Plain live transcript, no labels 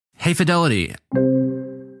Hey, Fidelity,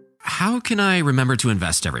 how can I remember to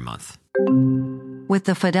invest every month? With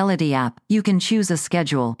the Fidelity app, you can choose a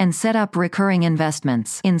schedule and set up recurring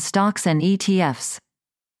investments in stocks and ETFs.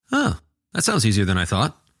 Oh, that sounds easier than I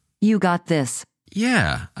thought. You got this.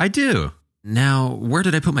 Yeah, I do. Now, where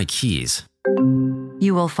did I put my keys?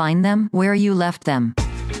 You will find them where you left them.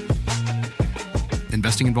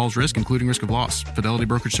 Investing involves risk, including risk of loss. Fidelity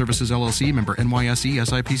Brokerage Services, LLC, member NYSE,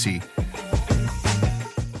 SIPC.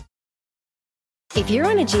 If you're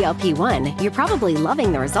on a GLP-1, you're probably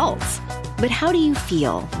loving the results. But how do you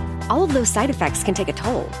feel? All of those side effects can take a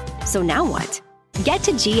toll. So now what? Get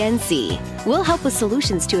to GNC. We'll help with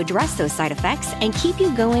solutions to address those side effects and keep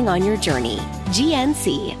you going on your journey.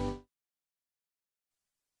 GNC.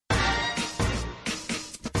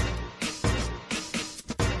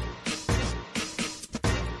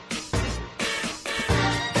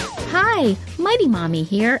 Hi, Mighty Mommy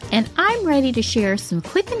here, and I'm ready to share some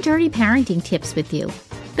quick and dirty parenting tips with you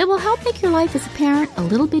that will help make your life as a parent a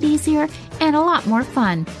little bit easier and a lot more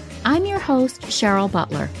fun. I'm your host, Cheryl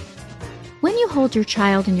Butler. When you hold your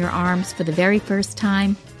child in your arms for the very first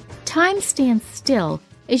time stands still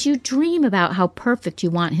as you dream about how perfect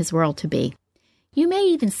you want his world to be. You may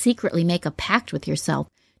even secretly make a pact with yourself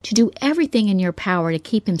to do everything in your power to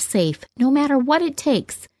keep him safe, no matter what it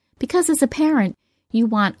takes, because as a parent, you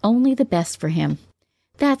want only the best for him.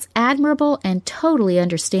 That's admirable and totally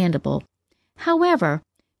understandable. However,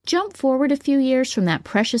 jump forward a few years from that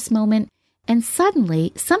precious moment, and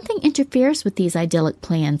suddenly something interferes with these idyllic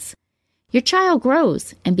plans. Your child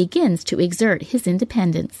grows and begins to exert his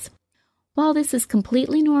independence. While this is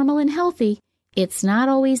completely normal and healthy, it's not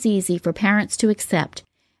always easy for parents to accept.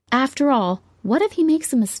 After all, what if he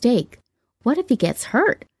makes a mistake? What if he gets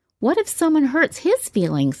hurt? What if someone hurts his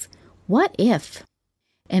feelings? What if?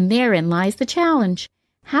 And therein lies the challenge.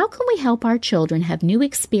 How can we help our children have new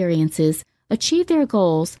experiences, achieve their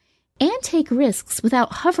goals, and take risks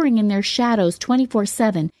without hovering in their shadows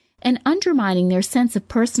 24/7 and undermining their sense of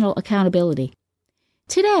personal accountability?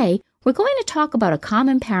 Today, we're going to talk about a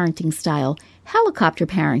common parenting style, helicopter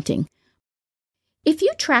parenting. If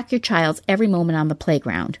you track your child's every moment on the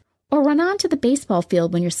playground, or run onto the baseball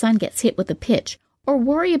field when your son gets hit with a pitch, or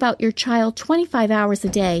worry about your child 25 hours a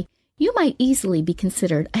day, you might easily be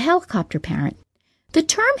considered a helicopter parent. The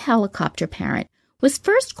term helicopter parent was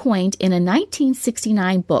first coined in a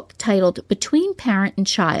 1969 book titled Between Parent and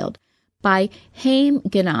Child by Haim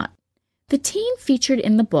Ginott. The teen featured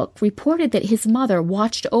in the book reported that his mother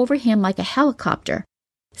watched over him like a helicopter.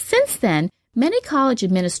 Since then, many college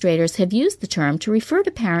administrators have used the term to refer to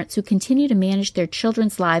parents who continue to manage their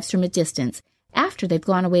children's lives from a distance after they've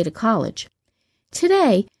gone away to college.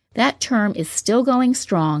 Today, that term is still going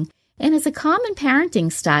strong and is a common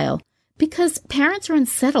parenting style because parents are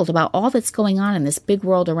unsettled about all that's going on in this big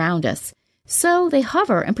world around us. So they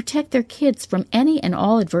hover and protect their kids from any and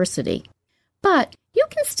all adversity. But you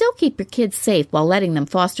can still keep your kids safe while letting them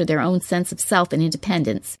foster their own sense of self and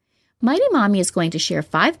independence. Mighty Mommy is going to share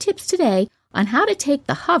 5 tips today on how to take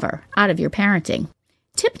the hover out of your parenting.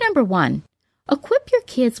 Tip number 1, equip your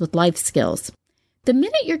kids with life skills. The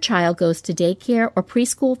minute your child goes to daycare or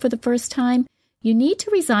preschool for the first time, you need to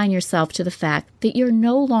resign yourself to the fact that you're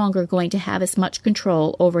no longer going to have as much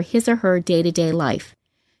control over his or her day-to-day life.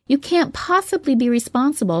 You can't possibly be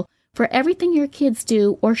responsible for everything your kids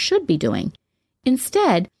do or should be doing.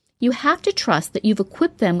 Instead, you have to trust that you've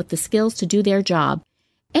equipped them with the skills to do their job,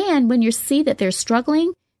 and when you see that they're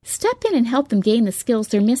struggling, step in and help them gain the skills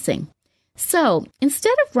they're missing. So,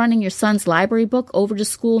 instead of running your son's library book over to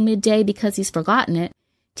school midday because he's forgotten it,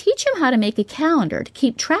 teach him how to make a calendar to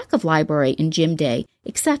keep track of library and gym day,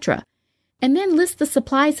 etc., and then list the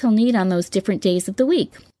supplies he'll need on those different days of the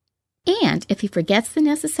week. And if he forgets the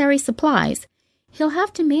necessary supplies, he'll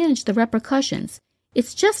have to manage the repercussions.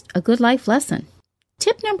 It's just a good life lesson.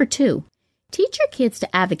 Tip number 2, teach your kids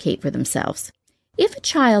to advocate for themselves. If a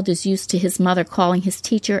child is used to his mother calling his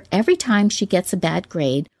teacher every time she gets a bad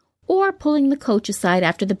grade, or pulling the coach aside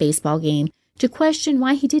after the baseball game to question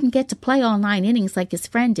why he didn't get to play all 9 innings like his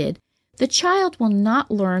friend did, the child will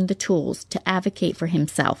not learn the tools to advocate for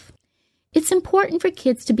himself. It's important for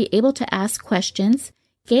kids to be able to ask questions,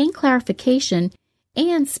 gain clarification,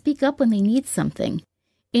 and speak up when they need something.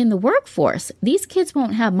 In the workforce, these kids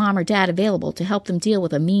won't have mom or dad available to help them deal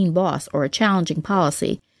with a mean boss or a challenging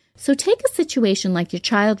policy. So take a situation like your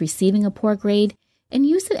child receiving a poor grade and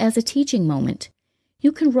use it as a teaching moment.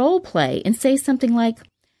 You can role play and say something like,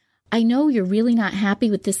 "I know you're really not happy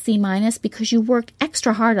with this C- because you worked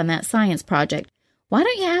extra hard on that science project. Why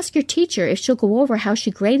don't you ask your teacher if she'll go over how she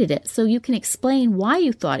graded it so you can explain why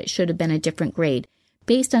you thought it should have been a different grade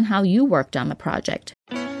based on how you worked on the project?"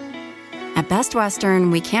 At Best Western,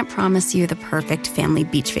 we can't promise you the perfect family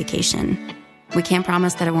beach vacation. We can't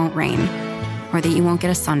promise that it won't rain, or that you won't get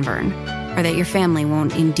a sunburn, or that your family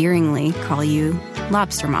won't endearingly call you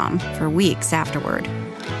Lobster Mom for weeks afterward.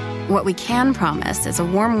 What we can promise is a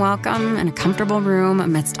warm welcome and a comfortable room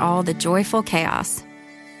amidst all the joyful chaos.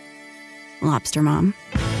 Lobster Mom.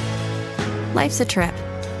 Life's a trip.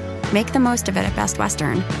 Make the most of it at Best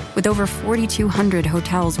Western, with over 4,200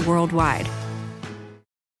 hotels worldwide.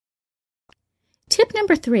 Tip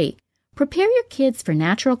number 3, prepare your kids for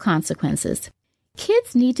natural consequences.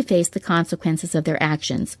 Kids need to face the consequences of their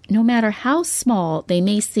actions, no matter how small they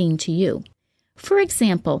may seem to you. For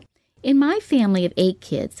example, in my family of 8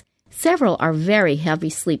 kids, several are very heavy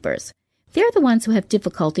sleepers. They're the ones who have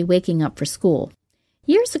difficulty waking up for school.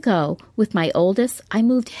 Years ago, with my oldest, I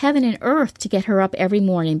moved heaven and earth to get her up every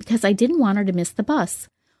morning because I didn't want her to miss the bus.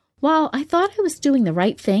 While I thought I was doing the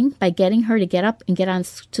right thing by getting her to get up and get on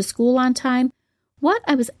to school on time, what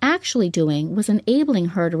I was actually doing was enabling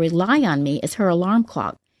her to rely on me as her alarm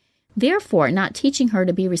clock, therefore not teaching her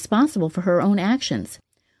to be responsible for her own actions.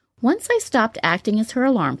 Once I stopped acting as her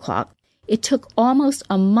alarm clock, it took almost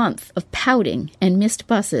a month of pouting and missed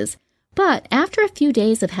buses, but after a few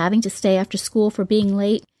days of having to stay after school for being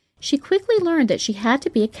late, she quickly learned that she had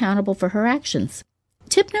to be accountable for her actions.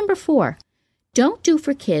 Tip number 4, don't do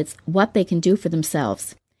for kids what they can do for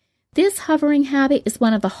themselves. This hovering habit is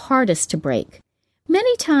one of the hardest to break.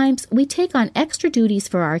 Many times, we take on extra duties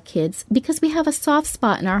for our kids because we have a soft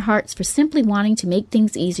spot in our hearts for simply wanting to make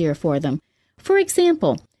things easier for them. For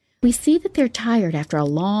example, we see that they're tired after a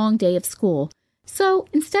long day of school, so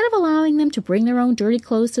instead of allowing them to bring their own dirty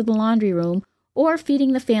clothes to the laundry room or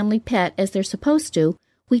feeding the family pet as they're supposed to,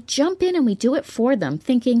 we jump in and we do it for them,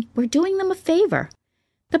 thinking we're doing them a favor.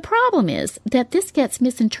 The problem is that this gets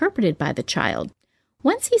misinterpreted by the child.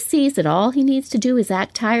 Once he sees that all he needs to do is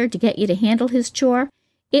act tired to get you to handle his chore,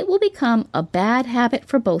 it will become a bad habit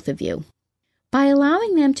for both of you. By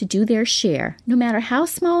allowing them to do their share, no matter how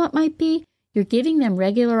small it might be, you're giving them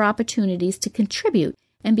regular opportunities to contribute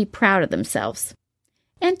and be proud of themselves.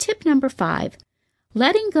 And tip number 5,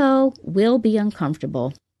 letting go will be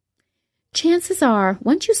uncomfortable. Chances are,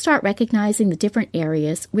 once you start recognizing the different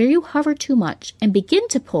areas where you hover too much and begin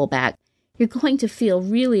to pull back, you're going to feel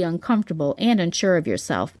really uncomfortable and unsure of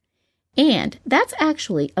yourself. And that's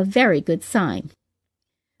actually a very good sign.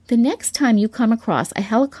 The next time you come across a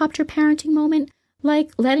helicopter parenting moment, like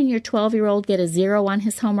letting your 12-year-old get a 0 on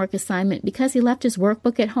his homework assignment because he left his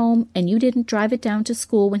workbook at home and you didn't drive it down to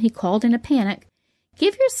school when he called in a panic,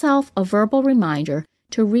 give yourself a verbal reminder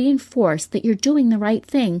to reinforce that you're doing the right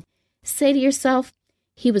thing. Say to yourself,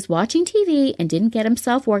 he was watching TV and didn't get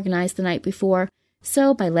himself organized the night before,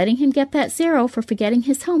 so by letting him get that 0 for forgetting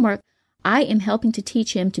his homework, I am helping to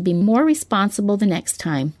teach him to be more responsible the next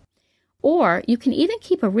time. Or you can even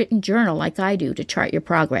keep a written journal like I do to chart your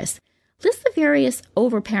progress. List the various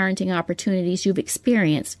overparenting opportunities you've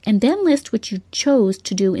experienced and then list what you chose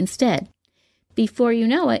to do instead. Before you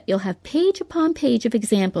know it, you'll have page upon page of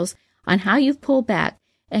examples on how you've pulled back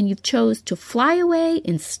and you've chose to fly away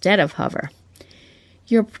instead of hover.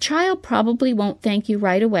 Your child probably won't thank you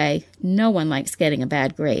right away. No one likes getting a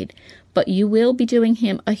bad grade, but you will be doing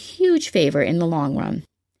him a huge favor in the long run.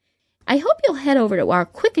 I hope you'll head over to our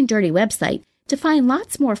Quick and Dirty website to find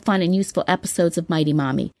lots more fun and useful episodes of Mighty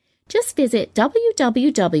Mommy. Just visit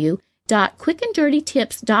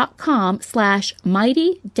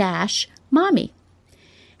www.quickanddirtytips.com/mighty-mommy.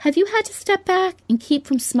 Have you had to step back and keep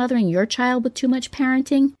from smothering your child with too much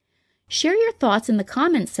parenting? Share your thoughts in the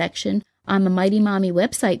comments section on the Mighty Mommy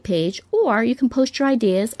website page, or you can post your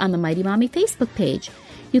ideas on the Mighty Mommy Facebook page.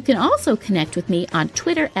 You can also connect with me on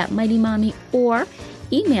Twitter at Mighty Mommy or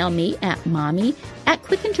email me at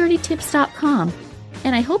mommy@quickanddirtytips.com.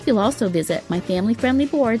 And I hope you'll also visit my family-friendly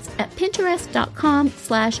boards at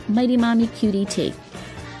pinterest.com/mightymommyqdt.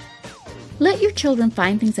 Let your children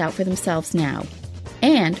find things out for themselves now.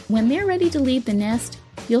 And when they're ready to leave the nest,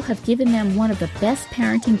 you'll have given them one of the best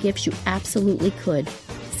parenting gifts you absolutely could: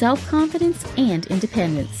 self-confidence and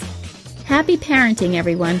independence. Happy parenting,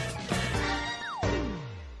 everyone!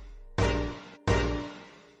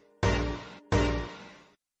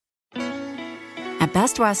 At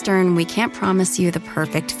Best Western, we can't promise you the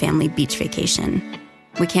perfect family beach vacation.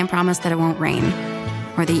 We can't promise that it won't rain,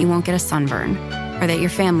 or that you won't get a sunburn, or that your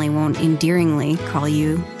family won't endearingly call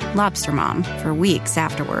you Lobster Mom for weeks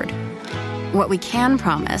afterward. What we can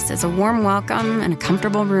promise is a warm welcome and a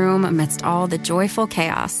comfortable room amidst all the joyful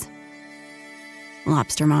chaos.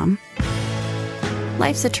 Lobster Mom.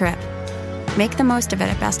 Life's a trip. Make the most of it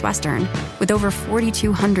at Best Western, with over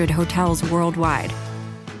 4,200 hotels worldwide.